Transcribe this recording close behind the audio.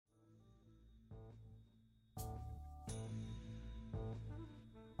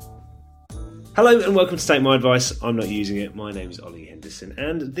Hello and welcome to Take My Advice. I'm not using it. My name is Ollie Henderson,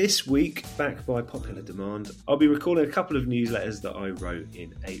 and this week, back by popular demand, I'll be recalling a couple of newsletters that I wrote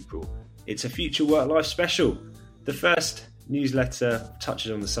in April. It's a future work-life special. The first newsletter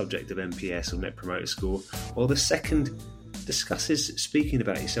touches on the subject of NPS or Net Promoter Score, while the second discusses speaking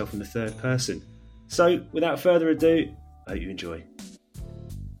about yourself in the third person. So, without further ado, I hope you enjoy.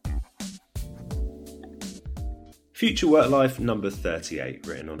 Future Work Life number 38,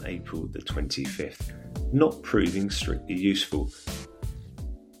 written on April the 25th. Not proving strictly useful.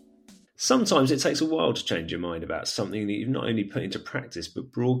 Sometimes it takes a while to change your mind about something that you've not only put into practice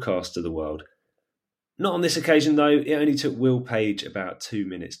but broadcast to the world. Not on this occasion though. It only took Will Page about 2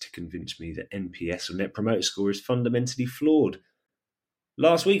 minutes to convince me that NPS or Net Promoter Score is fundamentally flawed.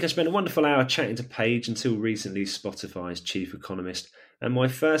 Last week I spent a wonderful hour chatting to Page, until recently Spotify's chief economist and my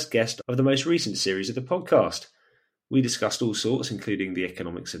first guest of the most recent series of the podcast. We discussed all sorts, including the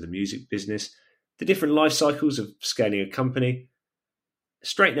economics of the music business, the different life cycles of scaling a company,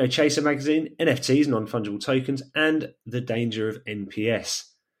 Straight No Chaser magazine, NFTs, non-fungible tokens, and the danger of NPS.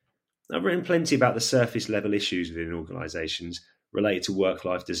 I've written plenty about the surface level issues within organisations related to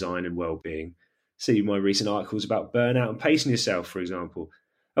work-life design and well-being. See my recent articles about burnout and pacing yourself, for example.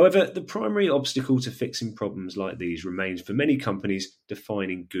 However, the primary obstacle to fixing problems like these remains for many companies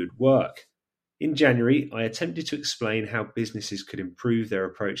defining good work. In January, I attempted to explain how businesses could improve their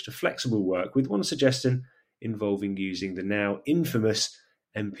approach to flexible work, with one suggestion involving using the now infamous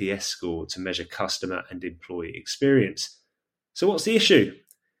NPS score to measure customer and employee experience. So what's the issue?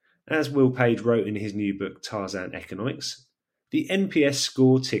 As Will Page wrote in his new book Tarzan Economics, the NPS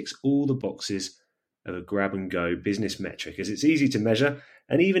score ticks all the boxes of a grab-and-go business metric, as it's easy to measure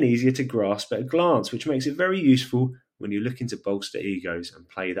and even easier to grasp at a glance, which makes it very useful when you're looking to bolster egos and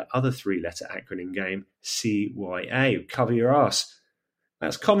play the other three-letter acronym game, CYA, cover your ass.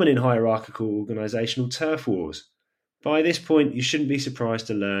 That's common in hierarchical organisational turf wars. By this point, you shouldn't be surprised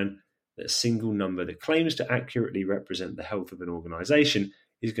to learn that a single number that claims to accurately represent the health of an organisation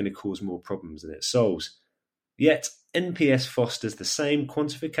is going to cause more problems than it solves. Yet, NPS fosters the same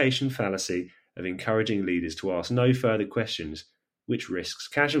quantification fallacy of encouraging leaders to ask no further questions, which risks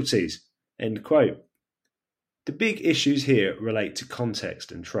casualties. End quote. The big issues here relate to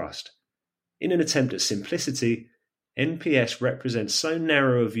context and trust. In an attempt at simplicity, NPS represents so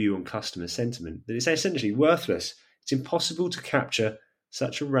narrow a view on customer sentiment that it's essentially worthless. It's impossible to capture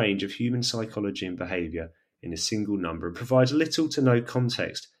such a range of human psychology and behaviour in a single number, and provides little to no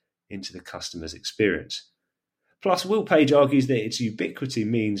context into the customer's experience. Plus, Will Page argues that its ubiquity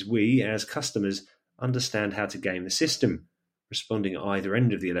means we, as customers, understand how to game the system, responding at either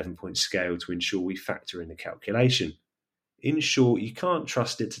end of the 11-point scale to ensure we factor in the calculation. In short, you can't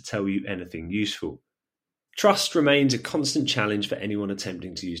trust it to tell you anything useful. Trust remains a constant challenge for anyone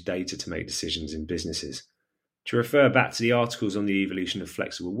attempting to use data to make decisions in businesses. To refer back to the articles on the evolution of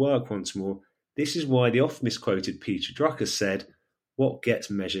flexible work once more, this is why the oft-misquoted Peter Drucker said, "What gets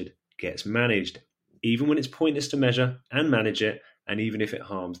measured gets managed," even when it's pointless to measure and manage it, and even if it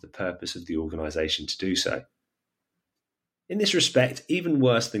harms the purpose of the organisation to do so. In this respect, even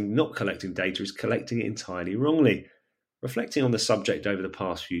worse than not collecting data is collecting it entirely wrongly. Reflecting on the subject over the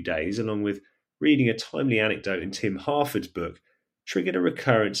past few days, along with reading a timely anecdote in Tim Harford's book, triggered a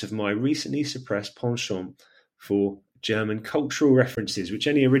recurrence of my recently suppressed penchant for German cultural references, which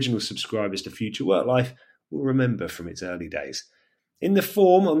any original subscribers to Future Work Life will remember from its early days. In the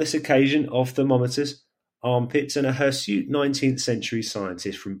form, on this occasion, of thermometers, armpits, and a hirsute 19th century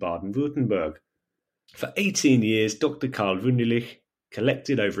scientist from Baden-Württemberg. For 18 years, Dr. Karl Wunderlich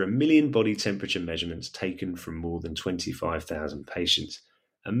collected over 1 million body temperature measurements taken from more than 25,000 patients.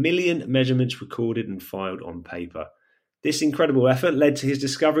 1 million measurements recorded and filed on paper. This incredible effort led to his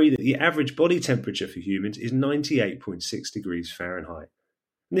discovery that the average body temperature for humans is 98.6 degrees Fahrenheit.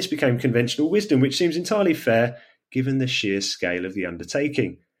 And this became conventional wisdom, which seems entirely fair given the sheer scale of the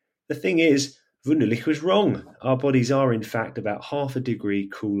undertaking. The thing is, Wunderlich was wrong. Our bodies are in fact about half a degree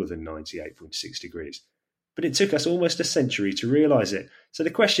cooler than 98.6 degrees. But it took us almost a century to realise it. So the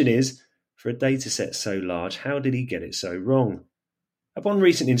question is, for a dataset so large, how did he get it so wrong? Upon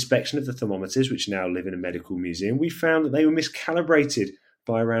recent inspection of the thermometers, which now live in a medical museum, we found that they were miscalibrated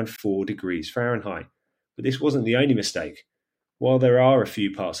by around 4 degrees Fahrenheit. But this wasn't the only mistake. While there are a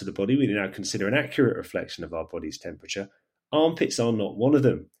few parts of the body we now consider an accurate reflection of our body's temperature, armpits are not one of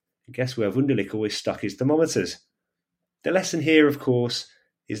them. And guess where Wunderlich always stuck his thermometers? The lesson here, of course,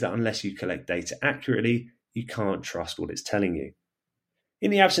 is that unless you collect data accurately, you can't trust what it's telling you.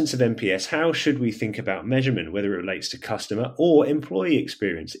 In the absence of NPS, how should we think about measurement, whether it relates to customer or employee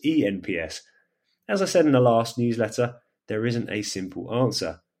experience, eNPS? As I said in the last newsletter, there isn't a simple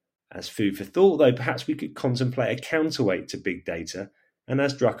answer. As food for thought, though, perhaps we could contemplate a counterweight to big data, and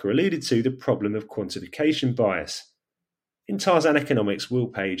as Drucker alluded to, the problem of quantification bias. In Tarzan Economics, Will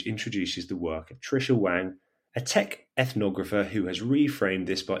Page introduces the work of Tricia Wang, a tech ethnographer who has reframed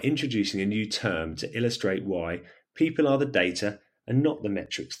this by introducing a new term to illustrate why people are the data and not the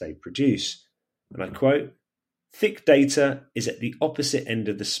metrics they produce. And I quote, "Thick data is at the opposite end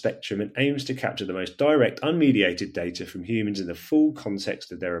of the spectrum and aims to capture the most direct, unmediated data from humans in the full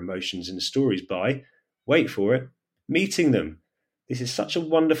context of their emotions and stories by, wait for it, meeting them." This is such a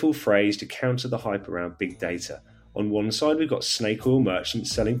wonderful phrase to counter the hype around big data. On one side, we've got snake oil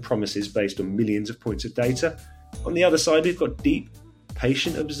merchants selling promises based on millions of points of data. On the other side, we've got deep,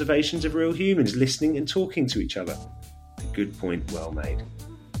 patient observations of real humans listening and talking to each other. A good point, well made.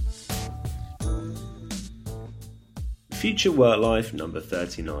 Future Work Life number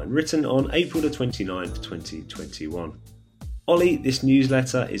 39, written on April the 29th, 2021. Ollie, this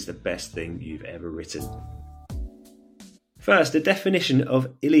newsletter is the best thing you've ever written. First, a definition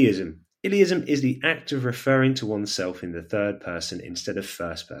of Iliism. Iliism is the act of referring to oneself in the third person instead of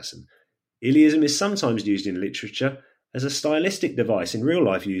first person. Iliism is sometimes used in literature as a stylistic device. In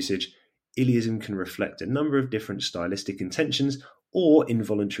real-life usage, Iliism can reflect a number of different stylistic intentions or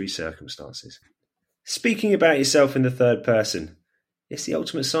involuntary circumstances. Speaking about yourself in the third person, it's the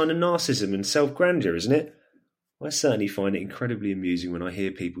ultimate sign of narcissism and self-grandeur, isn't it? I certainly find it incredibly amusing when I hear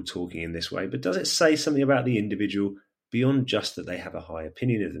people talking in this way, but does it say something about the individual beyond just that they have a high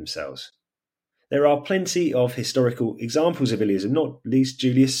opinion of themselves? There are plenty of historical examples of Iliism, not least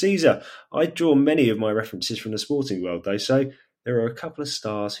Julius Caesar. I draw many of my references from the sporting world, though, so there are a couple of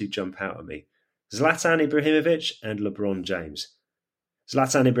stars who jump out at me. Zlatan Ibrahimovic and LeBron James.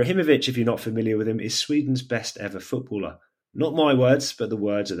 Zlatan Ibrahimovic, if you're not familiar with him, is Sweden's best ever footballer. Not my words, but the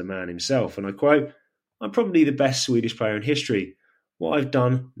words of the man himself. And I quote, "I'm probably the best Swedish player in history. What I've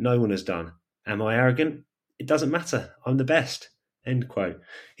done, no one has done. Am I arrogant? It doesn't matter. I'm the best." End quote.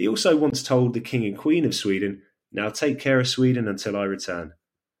 He also once told the King and Queen of Sweden, "Now take care of Sweden until I return."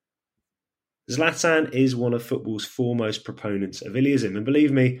 Zlatan is one of football's foremost proponents of Iliism, and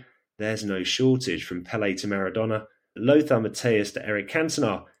believe me, there's no shortage, from Pelé to Maradona, Lothar Matthäus to Eric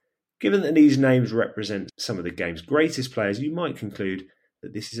Cantona. Given that these names represent some of the game's greatest players, you might conclude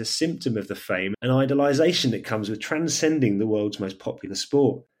that this is a symptom of the fame and idolisation that comes with transcending the world's most popular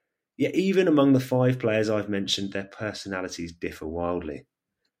sport. Yet even among the 5 players I've mentioned, their personalities differ wildly.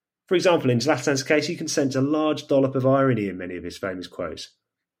 For example, in Zlatan's case, you can sense a large dollop of irony in many of his famous quotes.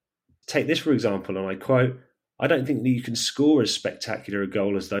 Take this, for example, and I quote, "I don't think that you can score as spectacular a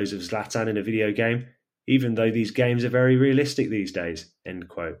goal as those of Zlatan in a video game, even though these games are very realistic these days." End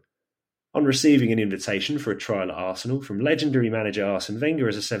quote. On receiving an invitation for a trial at Arsenal from legendary manager Arsene Wenger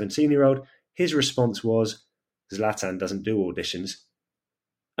as a 17-year-old, his response was, "Zlatan doesn't do auditions."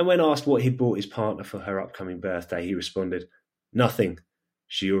 And when asked what he'd bought his partner for her upcoming birthday, he responded, "Nothing.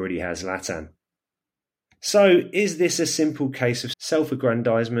 She already has Zlatan." So, is this a simple case of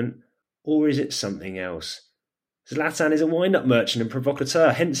self-aggrandizement, or is it something else? Zlatan is a wind-up merchant and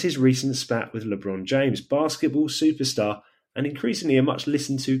provocateur, hence his recent spat with LeBron James, basketball superstar and increasingly a much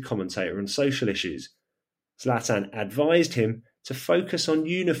listened-to commentator on social issues. Zlatan advised him to focus on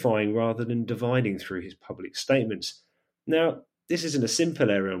unifying rather than dividing through his public statements. Now, this isn't a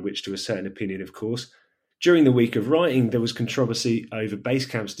simple area on which to assert an opinion, of course. During the week of writing, there was controversy over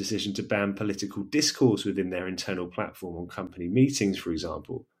Basecamp's decision to ban political discourse within their internal platform on company meetings, for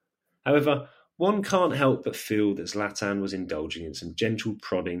example. However, one can't help but feel that Zlatan was indulging in some gentle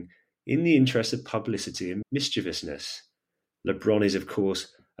prodding in the interest of publicity and mischievousness. LeBron is, of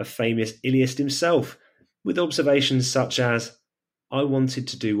course, a famous Iliist himself, with observations such as, "I wanted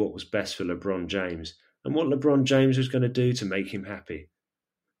to do what was best for LeBron James, and what LeBron James was going to do to make him happy."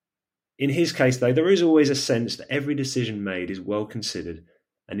 In his case, though, there is always a sense that every decision made is well considered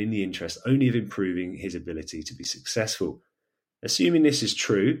and in the interest only of improving his ability to be successful. Assuming this is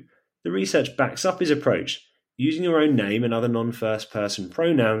true, the research backs up his approach. Using your own name and other non-first person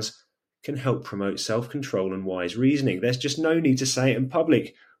pronouns can help promote self-control and wise reasoning. There's just no need to say it in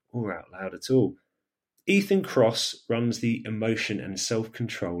public or out loud at all. Ethan Cross runs the Emotion and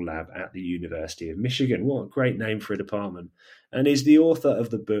Self-Control Lab at the University of Michigan. What a great name for a department. And is the author of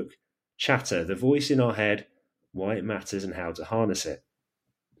the book Chatter, The Voice in Our Head, Why It Matters and How to Harness It.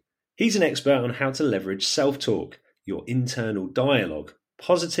 He's an expert on how to leverage self-talk, your internal dialogue,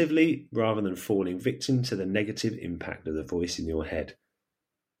 positively rather than falling victim to the negative impact of the voice in your head.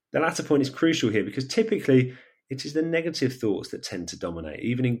 The latter point is crucial here because typically it is the negative thoughts that tend to dominate.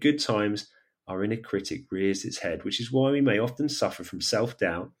 Even in good times, our inner critic rears its head, which is why we may often suffer from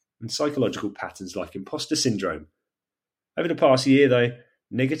self-doubt and psychological patterns like imposter syndrome. Over the past year, though,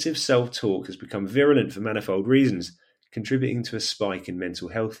 Negative self-talk has become virulent for manifold reasons, contributing to a spike in mental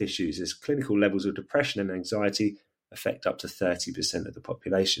health issues as clinical levels of depression and anxiety affect up to 30% of the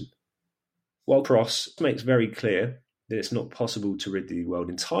population. While Cross makes very clear that it's not possible to rid the world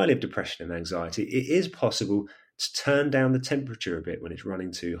entirely of depression and anxiety, it is possible to turn down the temperature a bit when it's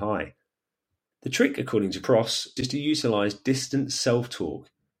running too high. The trick, according to Cross, is to utilise distant self-talk,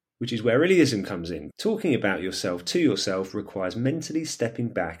 which is where realism comes in. Talking about yourself to yourself requires mentally stepping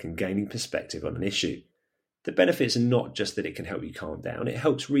back and gaining perspective on an issue. The benefits are not just that it can help you calm down, it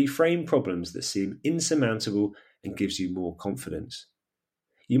helps reframe problems that seem insurmountable and gives you more confidence.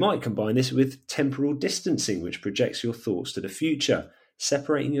 You might combine this with temporal distancing, which projects your thoughts to the future,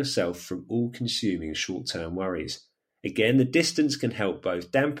 separating yourself from all-consuming short-term worries. Again, the distance can help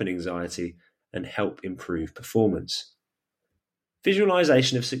both dampen anxiety and help improve performance.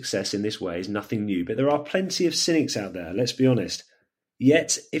 Visualization of success in this way is nothing new, but there are plenty of cynics out there, let's be honest.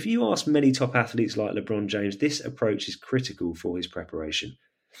 Yet, if you ask many top athletes like LeBron James, this approach is critical for his preparation.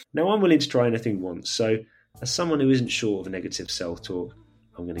 Now, I'm willing to try anything once, so as someone who isn't sure of negative self-talk,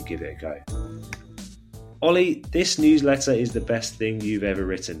 I'm going to give it a go. Ollie, this newsletter is the best thing you've ever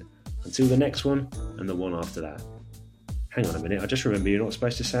written. Until the next one, and the one after that. Hang on a minute, I just remember you're not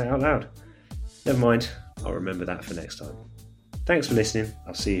supposed to say it out loud. Never mind, I'll remember that for next time. Thanks for listening,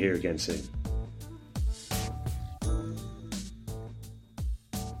 I'll see you here again soon.